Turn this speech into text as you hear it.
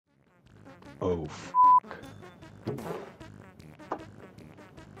Oh, f***.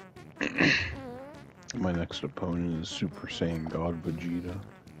 My next opponent is Super Saiyan God Vegeta.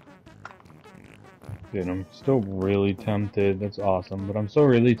 Dude, I'm still really tempted. That's awesome, but I'm still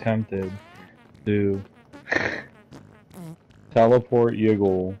really tempted to teleport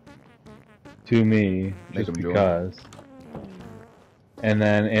Yiggle to me Make just him join. because. And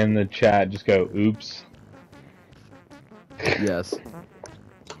then in the chat just go, oops. Yes.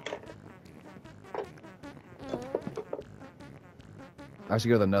 I should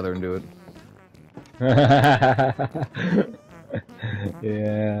go to the Nether and do it.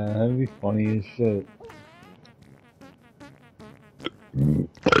 Yeah, that'd be funny as shit.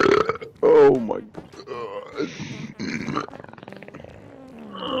 Oh my god.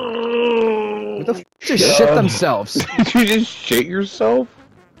 What the f just shit themselves? Did you just shit yourself?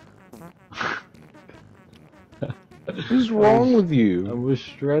 What is wrong with I you? was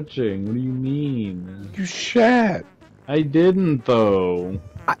stretching. What do you mean? You shat. I didn't though.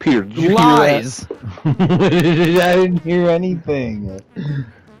 Peter, did you hear Lies! I didn't hear anything. that?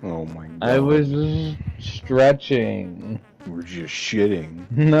 Oh my god. I was just stretching. You were just shitting.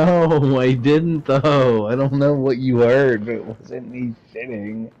 No, I didn't though. I don't know what you heard, but it wasn't me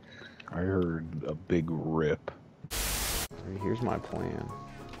shitting. I heard a big rip. Here's my plan.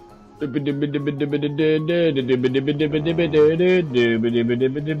 We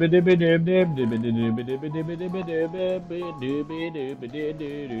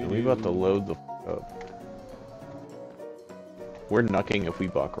about to load the f up. We're knucking if we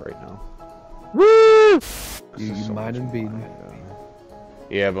buck right now. Woo! This is You so might much have been. fun.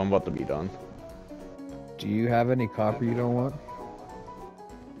 Yeah, but I'm about to be done. Do you have any copper you don't want?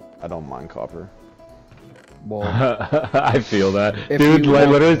 I don't mind copper. Well, I feel that. if Dude, you I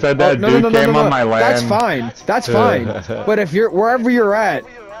want- literally said that. no, Dude no, no, came no, on no. my land. That's fine. That's fine. But if you're wherever you're at,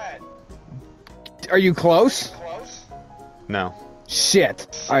 are you close? No. Shit.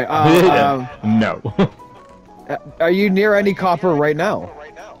 Alright, No. are you near any copper right now?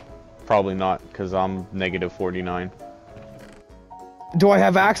 Probably not, because I'm negative 49. Do I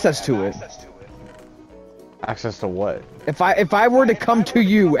have access to it? Access to what? If I were to come to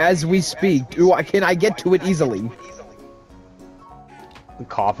you as we speak, can I get to it easily?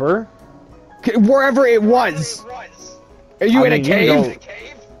 Copper? Wherever it was. Are you in a mean, you can cave?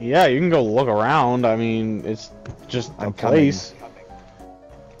 Yeah, you can go look around. I mean, it's just a I'm coming. place.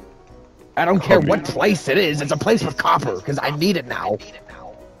 I don't care what place it is. It's a place with copper because I need it now.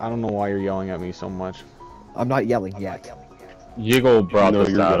 I don't know why you're yelling at me so much. I'm not yelling yet. Yiggle brought No,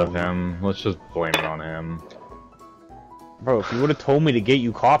 this you're out of good. him. Let's just blame it on him. Bro, if you would have told me to get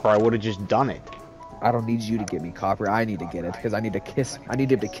you copper, I would have just done it. I don't need you to get me copper. I need to get it because I need to kiss. I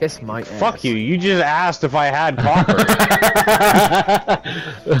need him to kiss my ass. Fuck you, you just asked if I had copper.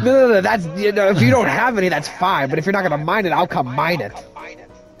 No. That's if you don't have any, that's fine. But if you're not gonna mine it, I'll come mine it.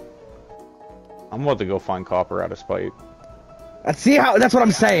 I'm about to go find copper out of spite. See how? That's what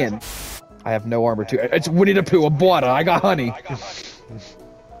I'm saying. I have no armor too. It's Winnie the Pooh, a butter. I got honey.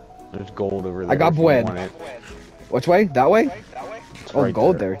 There's gold over there. I got if you bread. want it. Which way? That way? It's Oh, right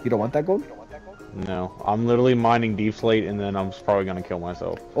gold there. You don't want that gold? No, I'm literally mining deep slate and then I'm probably gonna kill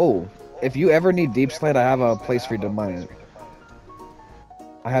myself. Oh, if you ever need deep slate, I have a place for you to mine it.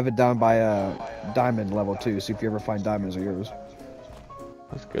 I have it down by diamond level 2, so if you ever find diamonds, are yours.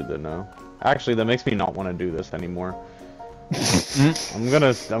 That's good to know. Actually, that makes me not want to do this anymore. I'm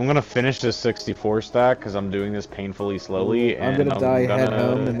gonna finish this 64 stack because I'm doing this painfully slowly. I'm And gonna die, head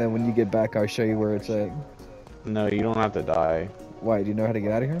home, and then when you get back, I'll show you where it's at. No, you don't have to die. Why? Do you know how to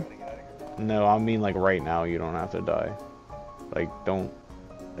get out of here? No, I mean like right now you don't have to die. Like don't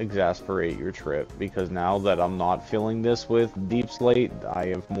exasperate your trip because now that I'm not filling this with deep slate, I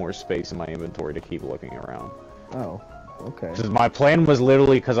have more space in my inventory to keep looking around. Oh, okay. Because my plan was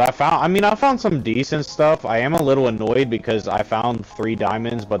literally because I found some decent stuff. I am a little annoyed because I found 3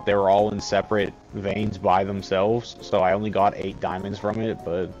 diamonds, but they were all in separate veins by themselves, so I only got 8 diamonds from it.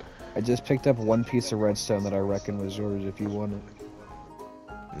 But I just picked up one piece of redstone that I reckon was yours if you want it.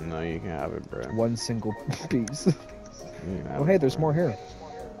 no, you can have it, bro. One single piece. You can have Oh, hey, it, there's bro. more here.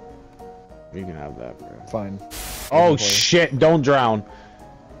 You can have that, bro. Fine. Oh Inventory. shit! Don't drown.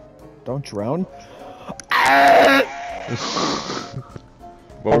 Don't drown.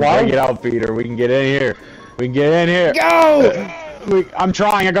 Well, we gotta get out, Peter. We can get in here. We can get in here. Go! I'm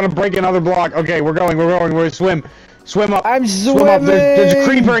trying. I gotta break another block. Okay, we're going. We're going. We're swim. Swim up. I'm Swim up. There's a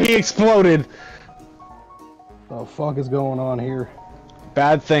swimming! creeper. He exploded. What the fuck is going on here?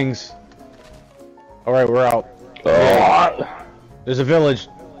 Bad things. All right, we're out. There's a village.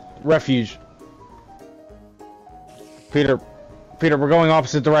 Refuge. Peter, Peter, we're going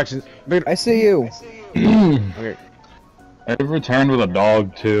opposite directions. Peter. I see you. Okay. I returned with a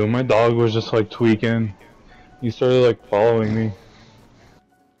dog too. My dog was just like tweaking. He started like following me.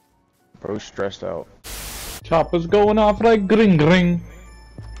 Bro's stressed out. Chopper's going off like gring gring.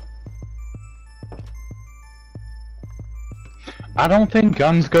 I don't think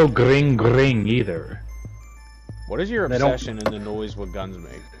guns go gring gring either. What is your They don't- obsession in the noise what guns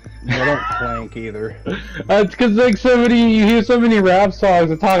make? They don't clank either. It's cause like you hear so many rap songs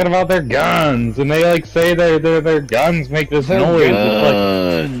that talking about their guns, and they like say their guns make this noise.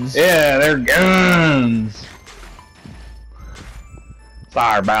 It's like, yeah, their guns.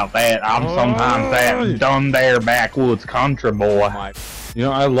 Sorry about that. I'm sometimes that dumb there backwoods country boy. My You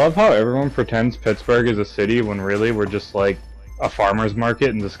know, I love how everyone pretends Pittsburgh is a city when really we're just like a farmer's market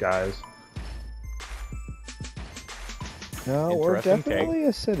in disguise. No, we're Interesting take. definitely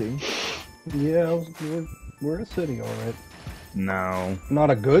a city. Yeah, we're a city, alright. No.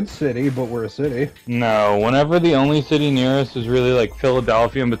 Not a good city, but we're a city. No, whenever the only city near us is really like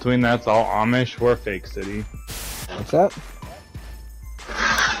Philadelphia, and between that's all Amish, we're a fake city. What's that?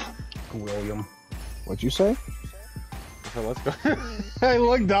 William. What'd you say? So let's go. I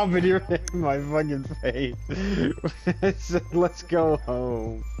looked up and you're in my fucking face. I said, let's go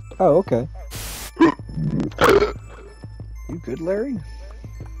home. Oh, okay. You good, Larry?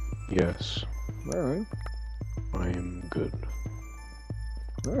 Yes, Alright. I am good.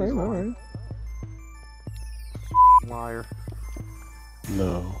 Alright. Liar.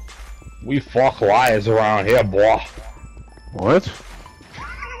 No. We fuck liars around here, boy. What?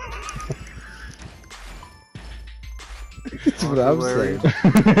 That's what I'm saying.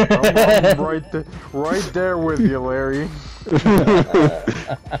 I'm right there with you, Larry.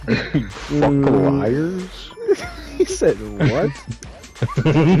 Fuck liars? He said what?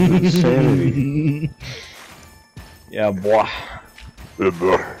 Insanity. Yeah, boy.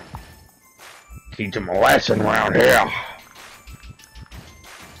 Teach him a lesson around here.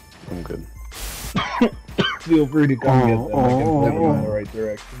 I'm good. Feel free to come get them. I can Oh, point you in oh. the right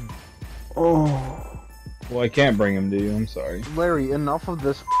direction. Oh. Well, I can't bring him to you. I'm sorry. Larry, enough of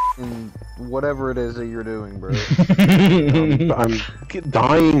this whatever it is that you're doing, bro. I'm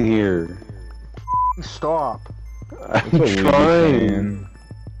dying here. Stop. I'm That's what we be trying. saying.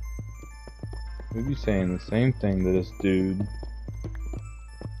 We be saying the same thing to this dude.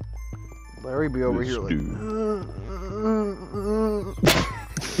 Larry be over This here like. dude.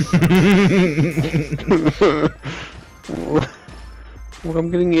 Well,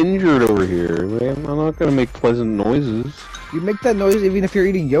 I'm getting injured over here. I'm not gonna make pleasant noises. You make that noise even if you're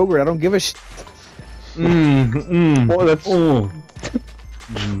eating yogurt. I don't give a sh. Well, that's.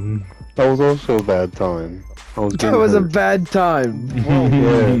 That was also a bad time. I was That getting was a hurt. bad time.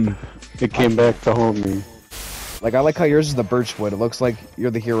 Yeah, it came back to haunt me. Like, I like how yours is the birchwood. It looks like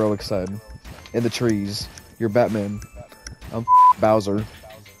you're the heroic side. In the trees. You're Batman. I'm Bowser.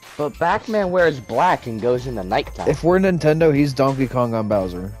 But Batman wears black and goes in the nighttime. If we're Nintendo, he's Donkey Kong on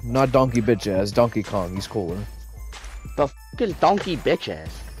Bowser. Not Donkey bitch ass, Donkey Kong. He's cooler. The f is Donkey bitch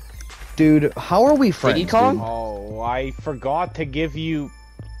ass? Dude, how are we friends, Diddy Kong? dude? Oh, I forgot to give you.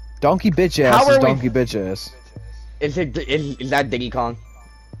 Donkey bitch How ass are is we- Donkey bitch ass. Is that Diddy Kong?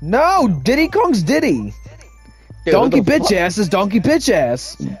 No! Diddy Kong's Diddy! Dude, Donkey who the bitch fu- ass is Donkey bitch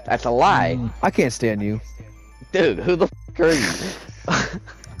ass! That's a lie. I can't stand you. Dude, who the f are you?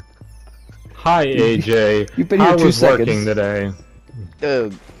 Hi, AJ. You've been How here 2 was seconds. working today?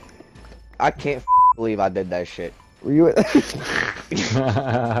 Dude, I can't f believe I did that shit. Were you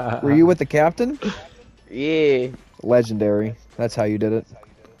Were you with the captain? Yeah, Legendary. That's how you did it.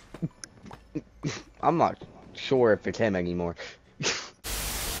 I'm not sure if it's him anymore. Is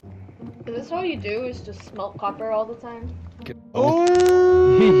this all you do is just smelt copper all the time? Yeah,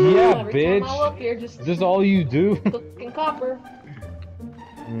 Every time I look, you're just Is this all you do? cooking copper.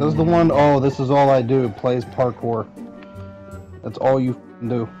 This is the one, oh, this is all I do, plays parkour. That's all you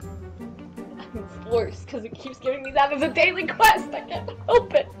do. It's worse because it keeps giving me that as a daily quest. I can't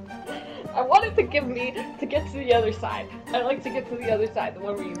help it. I want it to give me to get to the other side. I like to get to the other side, the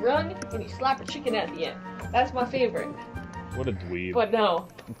one where you run and you slap a chicken at the end. That's my favorite. What a dweeb. But no,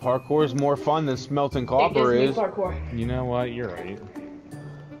 Parkour is more fun than smelting it copper gives is. me parkour. You know what? You're right.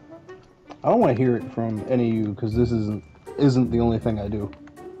 I don't want to hear it from any of you, because this isn't the only thing I do.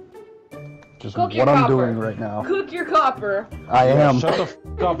 Just Cook your what I'm copper. doing right now. Cook your copper. I am. Shut the f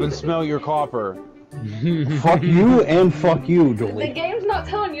up and smell your copper. Fuck you and fuck you, The Julie. game's not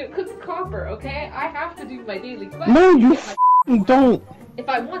telling you to cook copper, okay? I have to do my daily quest. No, you Get my- don't. If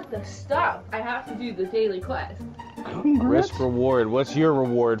I want the stuff, I have to do the daily quest. Congrats. Risk reward. What's your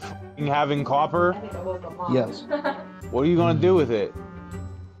reward? having copper? I think I woke up Mom. Yes. What are you gonna do with it?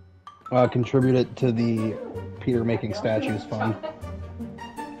 Contribute it to the Peter making statues fund.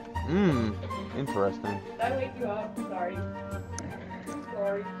 Interesting. Did I wake you up? Sorry.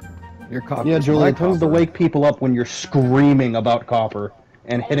 Sorry. Your copper. Yeah, is Julie, my it tends to copper. wake people up when you're screaming about copper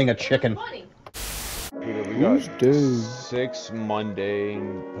and hitting a chicken. Funny. Peter, we Who's got dude? 6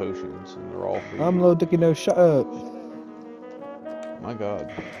 mundane potions, and they're all for you. I'm low dicky no shut up. My god.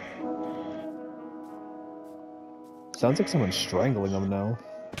 Sounds like someone's strangling him now.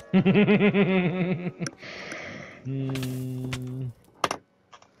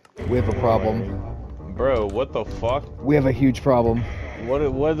 We have a problem. Bro, what the fuck? We have a huge problem.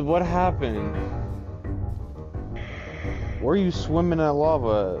 What happened? Where are you swimming in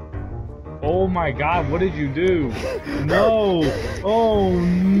lava? Oh my god, what did you do? No! Oh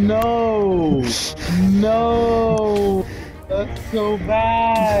no! No! That's so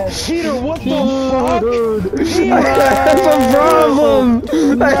bad! Peter, what the fuck? I have a problem!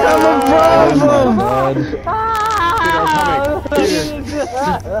 I have a problem!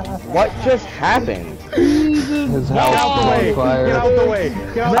 What just happened? His house Get out the is way! on fire. Get out the way!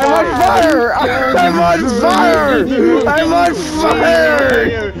 Get out I'm on fire! I'm on fire! I'm on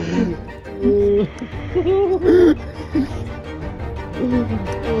fire!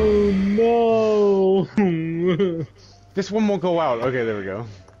 Oh no! This one won't go out. Okay, there we go.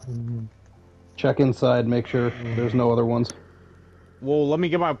 Check inside, make sure there's no other ones. Well, let me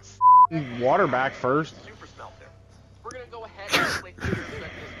get my water back first.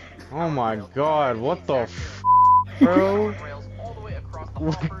 Oh my god, what the bro?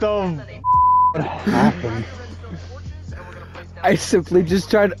 What the What happened? I simply just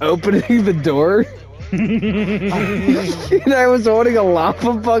tried opening the door. And I was holding a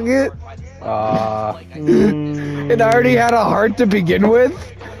lava bucket. And I already had a heart to begin with.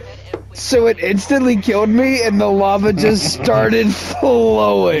 So it instantly killed me and the lava just started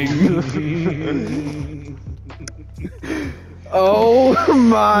flowing. Oh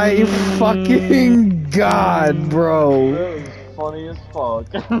my fucking god, bro. That was funny as fuck.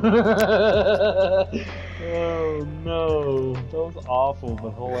 Oh no. That was awful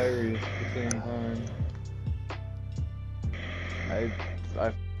but hilarious at the same time. I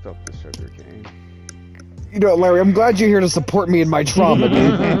f***ed up the sugar cane. You know, Larry, I'm glad you're here to support me in my trauma,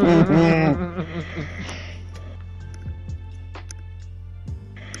 dude.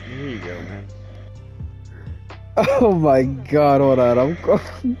 Here you go, man. Oh my god, hold on. I'm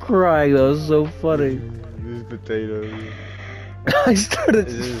crying. That was so funny. These potatoes. I started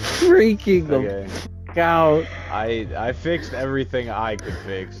freaking the Okay. f out. I fixed everything I could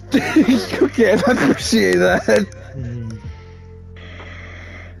fix. Okay, I appreciate that.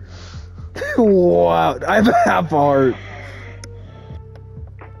 Wow, I have a half heart.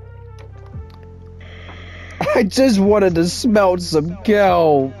 I just wanted to smelt some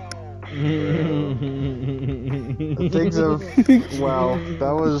cow. Things have... Wow,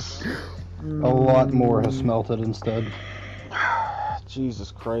 that was... A lot more has smelted instead.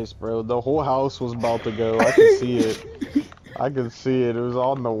 Jesus Christ, bro. The whole house was about to go. I could see it. I could see it. It was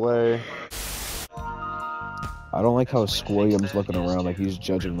on the way. I don't like how Squilliam's looking around like he's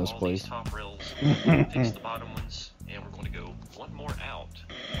judging this place. Top rails, fix the bottom ones, and we're going to go one more out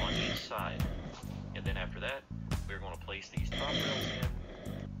on each side. And then after that, we're going to place these top rails in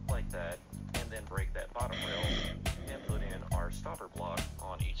like that, and then break that bottom rail and put in our stopper block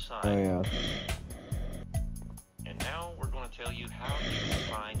on each side. Oh yeah. And now we're going to tell you how you can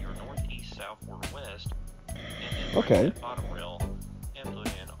find your north, east, south, or west, and then break Okay. that bottom rail and put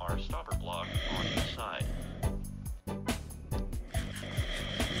in our stopper block on each side.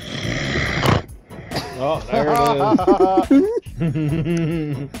 Oh, there it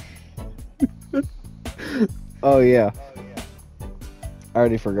is. Oh yeah. I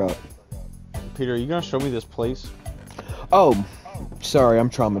already forgot. Peter, are you gonna show me this place? Oh, sorry, I'm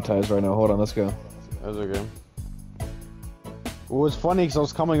traumatized right now. Hold on, let's go. That's okay. Well, it's funny because I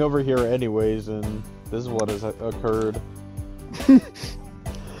was coming over here anyways, and this is what has occurred.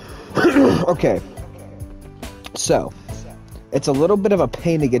 Okay. So, it's a little bit of a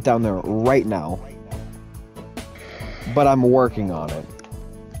pain to get down there right now. But I'm working on it.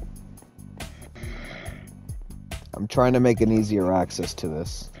 I'm trying to make an easier access to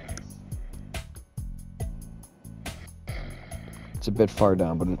this. It's a bit far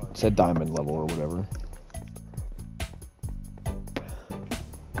down, but it's at diamond level or whatever.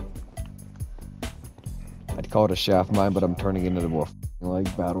 I'd call it a shaft mine, but I'm turning it into a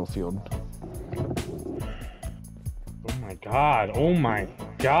like battlefield. Oh my god, oh my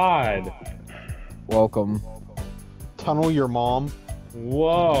god. Welcome. Tunnel your mom.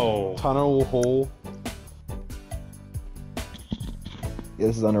 Whoa. Tunnel hole. Yeah,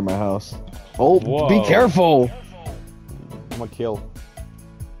 this is under my house. Oh, Whoa. be careful! I'm gonna kill.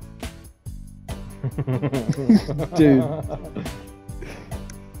 Dude.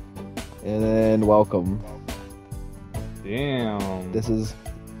 And then welcome. Damn. This is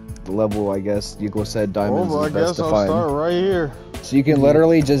the level, I guess, Yuko said diamonds I is best guess to I'll find. start right here. So you can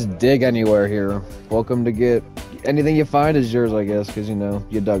literally just dig anywhere here. Welcome to get... Anything you find is yours, I guess, because, you know,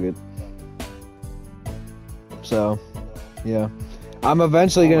 you dug it. So, yeah. I'm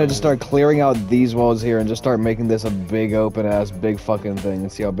eventually going to just start clearing out these walls here and just start making this a big open-ass, big fucking thing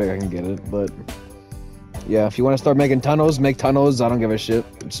and see how big I can get it, but... Yeah, if you want to start making tunnels, make tunnels. I don't give a shit.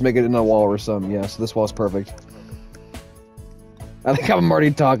 Just make it in a wall or something. Yeah, so this wall's perfect. I think I'm already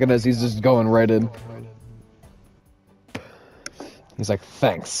talking as he's just going right in. He's like,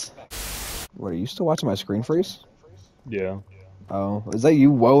 thanks. What, are you still watching my screen freeze? Yeah. Oh, is that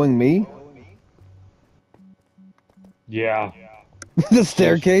you woeing me? Yeah. The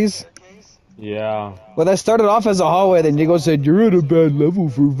staircase? Yeah. Well, that started off as a hallway, then Nico said, you're at a bad level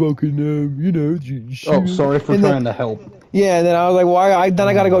for fucking, you know, Oh, sorry for and trying then, to help. Yeah, and then I was like, why? Then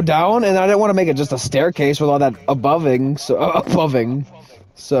I gotta go down, and I didn't want to make it just a staircase with all that aboving,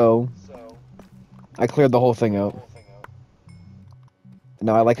 so I cleared the whole thing out.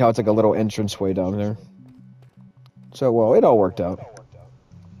 Now I like how it's like a little entranceway down there. So, well, it all worked out.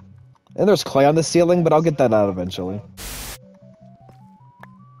 And there's clay on the ceiling, but I'll get that out eventually.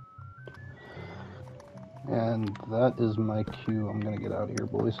 And that is my cue. I'm gonna get out of here,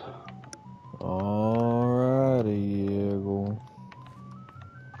 boys. Alrighty, Eagle.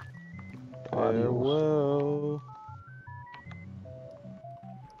 Farewell.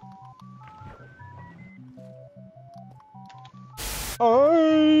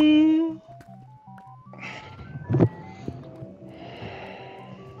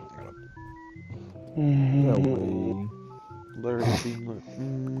 No way. Larry Bean.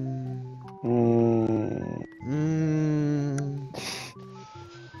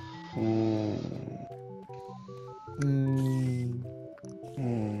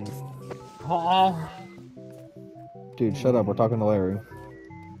 Dude, shut up. We're talking to Larry.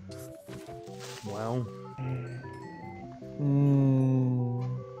 Well.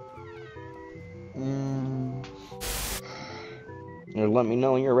 You let me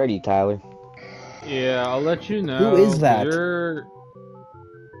know when you're ready, Tyler. Yeah, I'll let you know. Who is that? You're...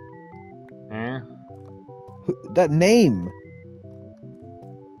 Eh? That name.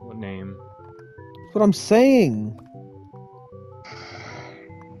 What name? That's what I'm saying.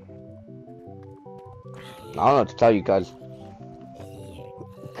 I don't know what to tell you, cuz.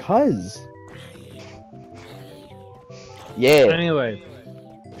 Cuz. Yeah. Anyway.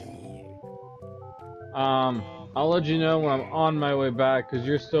 I'll let you know when I'm on my way back, because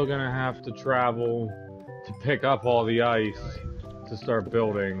you're still gonna have to travel to pick up all the ice to start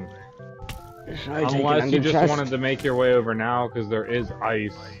building. Unless you just wanted to make your way over now, because there is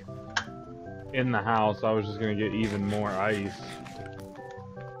ice in the house. I was just gonna get even more ice.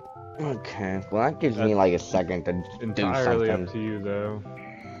 Okay, well that gives me like a second to do Entirely something. up to you, though.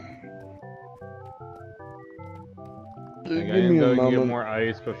 Like, I Give am me a going to get moment. more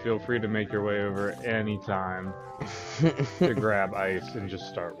ice, but feel free to make your way over anytime to grab ice and just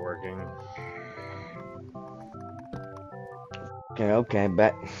start working. Okay,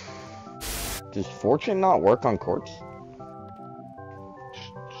 bet. Does Fortune not work on quartz?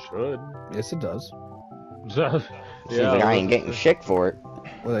 Should. Yes, it does. Seems like I ain't getting shit for it.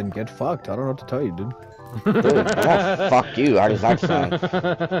 Well, then get fucked. I don't know what to tell you, dude. Dude, oh, fuck you. How does that sound?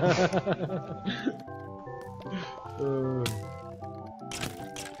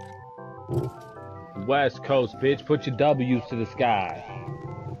 West Coast, bitch. Put your W's to the sky.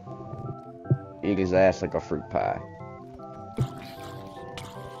 Eat his ass like a fruit pie.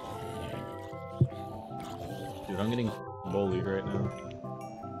 Dude, I'm getting bullied right now.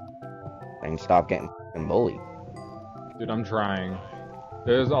 And stop getting f***ing bullied. Dude, I'm trying.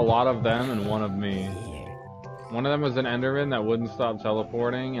 There's a lot of them and one of me. One of them was an Enderman that wouldn't stop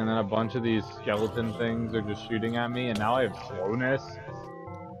teleporting, and then a bunch of these skeleton things are just shooting at me, and now I have slowness.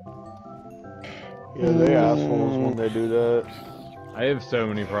 Yeah, they assholes when they do that. I have so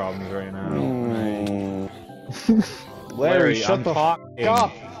many problems right now. Larry, shut I'm the talking. f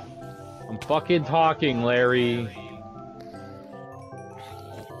up! I'm fucking talking, Larry.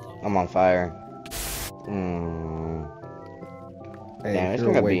 I'm on fire. Hey, Damn, if it's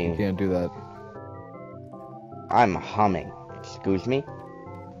you're gonna awake, be- you can't do that. I'm humming. Excuse me?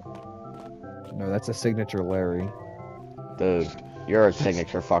 No, that's a signature Larry. Dude, you're a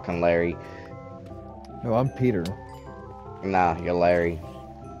signature fucking Larry. No, I'm Peter. Nah, you're Larry.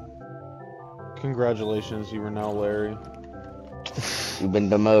 Congratulations, you are now Larry. You've been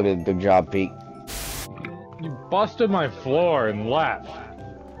demoted. Good job, Pete. You busted my floor and left.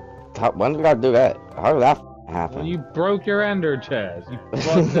 When did I do that? How did that happen? When you broke your ender chest, you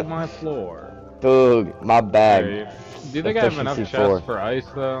busted my floor. Dude, my bad. Hey, do you think I have enough Efficiency chests 4. for ice,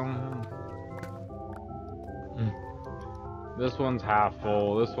 though? This one's half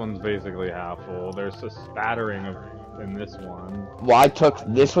full. This one's basically half full. There's a spattering of in this one. Well,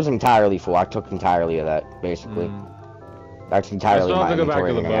 this was entirely full. I took entirely of that, basically. That's entirely my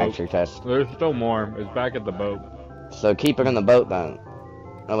inventory and answer test. There's still more. It's back at the boat. So keep it in the boat then.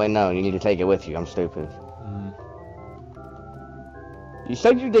 Oh wait, no, you need to take it with you. I'm stupid. You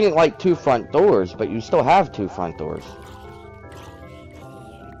said you didn't like 2 front doors, but you still have 2 front doors.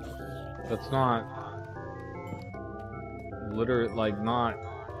 That's not... literally, like, not...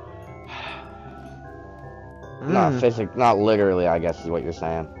 Not literally, I guess is what you're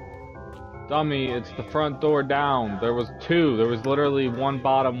saying. Dummy, it's the front door down. There was 2. There was literally 1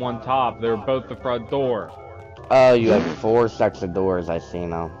 bottom, 1 top. They were both the front door. Oh, you had 4 sets of doors, I see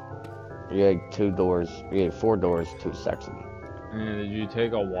now. You had 2 doors. You had 4 doors, 2 sets of them. And did you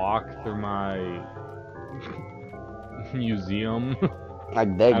take a walk through my museum? I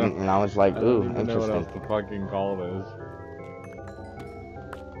did, and I was like, ooh, I don't even know what else interesting. to fucking call this.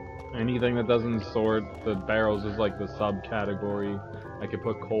 Anything that doesn't sort the barrels is like the subcategory. I could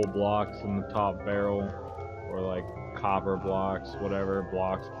put coal blocks in the top barrel, or like copper blocks, whatever,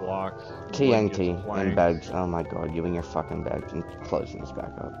 blocks. TNT blankets, in beds. Oh my god, you and your fucking beds and closing this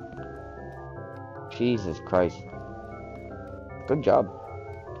back up. Jesus Christ. Good job.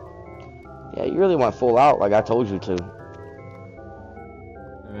 Yeah, you really went full out like I told you to.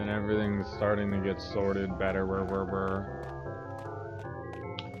 And then everything's starting to get sorted better.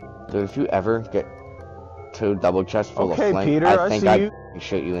 Dude, if you ever get 2 double chests full of flint, Peter, I think see I'd you.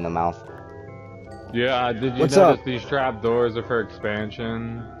 shoot you in the mouth. Yeah, did you What's notice up? these trap doors are for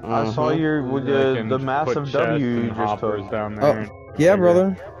expansion? I saw your with I can the put massive chests W you and just hoppers took. down there. Yeah,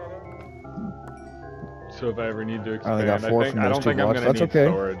 brother. So if I ever need to I only expand, got 4 from I those don't 2 think I'm blocks. gonna That's need okay.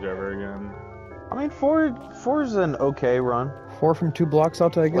 storage ever again. I mean, four's an okay run. 4 from 2 blocks, I'll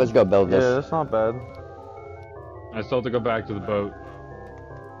take it. Let's go build Yeah, this. that's not bad. I still have to go back to the boat.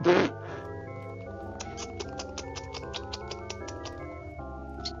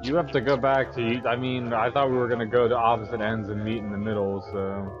 You have to go back to... I mean, I thought we were gonna go to opposite ends and meet in the middle,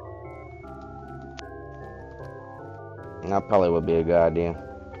 so... That probably would be a good idea.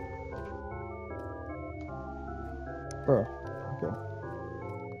 Bro, okay.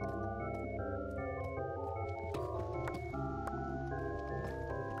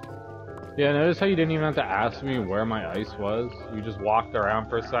 Yeah, notice how you didn't even have to ask me where my ice was? You just walked around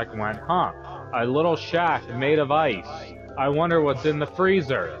for a sec and went, huh, a little shack made of ice. I wonder what's in the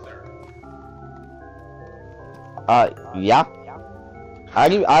freezer. Yeah.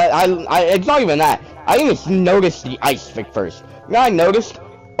 It's not even that. I didn't even notice the ice pick first. You know, I noticed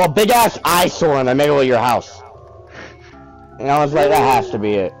a big ass eyesore in the middle of your house. And I was like, that has to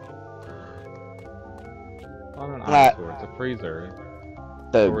be it. It's not an eyesore, it's a freezer.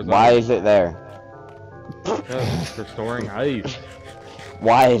 Dude, why is it there? Because it's for storing ice.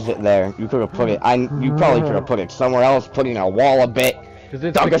 Why is it there? You could have put it. You probably could have put it somewhere else. Put it in a wall a bit. Because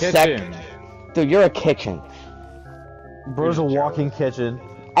it's Dug the a sec. kitchen. Dude, you're a kitchen. Bro's a walking kitchen.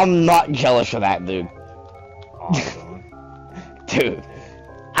 I'm not jealous of that, dude. Awesome. Dude,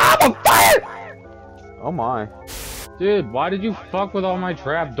 I'm on fire. Oh my. Dude, why did you fuck with all my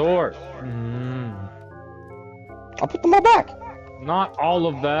trap doors? I'll put them all back. Not all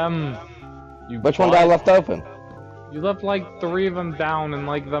of them. You Which one did I left open? You left like 3 of them down in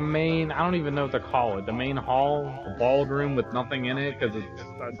like the main, I don't even know what to call it, the main hall, the ballroom with nothing in it because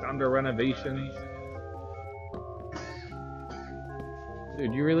it's under renovations.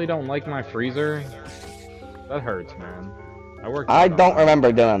 Dude, you really don't like my freezer? That hurts, man. I don't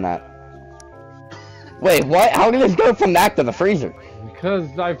remember doing that. Wait, what? How did this go from that to the freezer?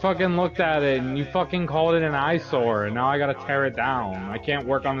 Because I fucking looked at it and you fucking called it an eyesore and now I gotta tear it down. I can't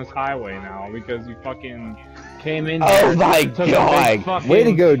work on this highway now because you fucking came in here. Oh my took a god! big fucking Way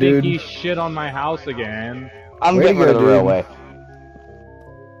to go, dude. stinky shit on my house again. I'm Way to getting rid go, of the dude. railway.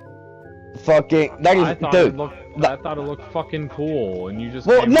 Fucking, that is, I thought dude. I thought it looked fucking cool and you just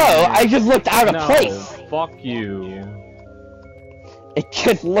Well, came no, in here. I just looked out of No, place. fuck you. It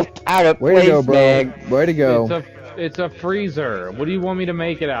just looked out of Way place, to go, bro. man. Way to go. It's a freezer. What do you want me to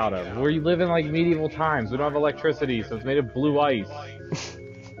make it out of? We live in like medieval times. We don't have electricity, so it's made of blue ice.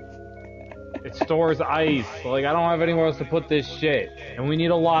 It stores ice. Like, I don't have anywhere else to put this shit. And we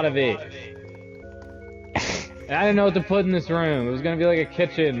need a lot of it. And I didn't know what to put in this room. It was gonna be like a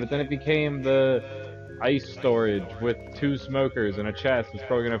kitchen, but then it became the ice storage with 2 smokers and a chest. It's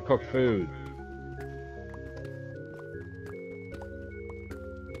probably gonna cook food.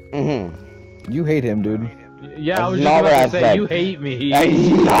 You hate him, dude. Yeah, I was not just what I about to say, said. you hate me. That is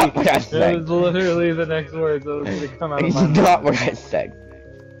not what I That said. was literally the next words that was gonna come out of It's my mouth. not what I said.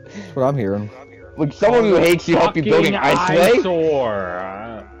 That's what I'm hearing. Would someone who hates you help you build an Fucking ice way?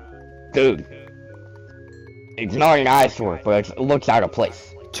 eyesore. Dude. It's not an eyesore, but it looks out of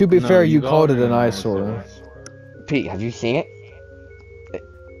place. To be No, fair, you you called it an called it an eyesore. Pete, have you seen it?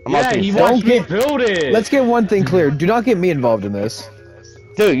 I'm Yeah, not he gonna- watched me get- build it. Let's get one thing clear. Do not get me involved in this.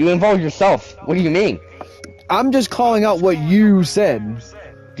 Dude, you involved yourself. What do you mean? I'm just calling out what you said.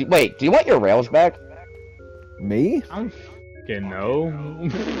 Wait, do you want your rails back? Me? I'm fucking no.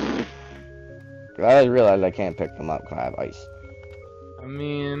 I realize I can't pick them up because I have ice. I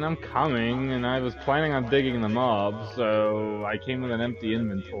mean, I'm coming, and I was planning on digging them up, so I came with an empty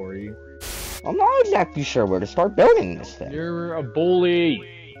inventory. I'm not exactly sure where to start building this thing. You're a bully.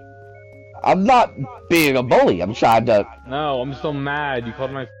 I'm not being a bully. I'm trying to. No, I'm so mad. You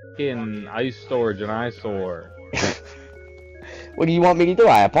called my fucking ice storage an eyesore. What do you want me to do?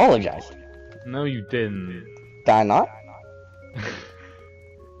 I apologized. No, you didn't. Did I not?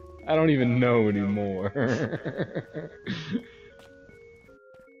 I don't even know anymore.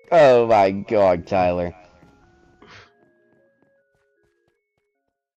 Oh my god, Tyler.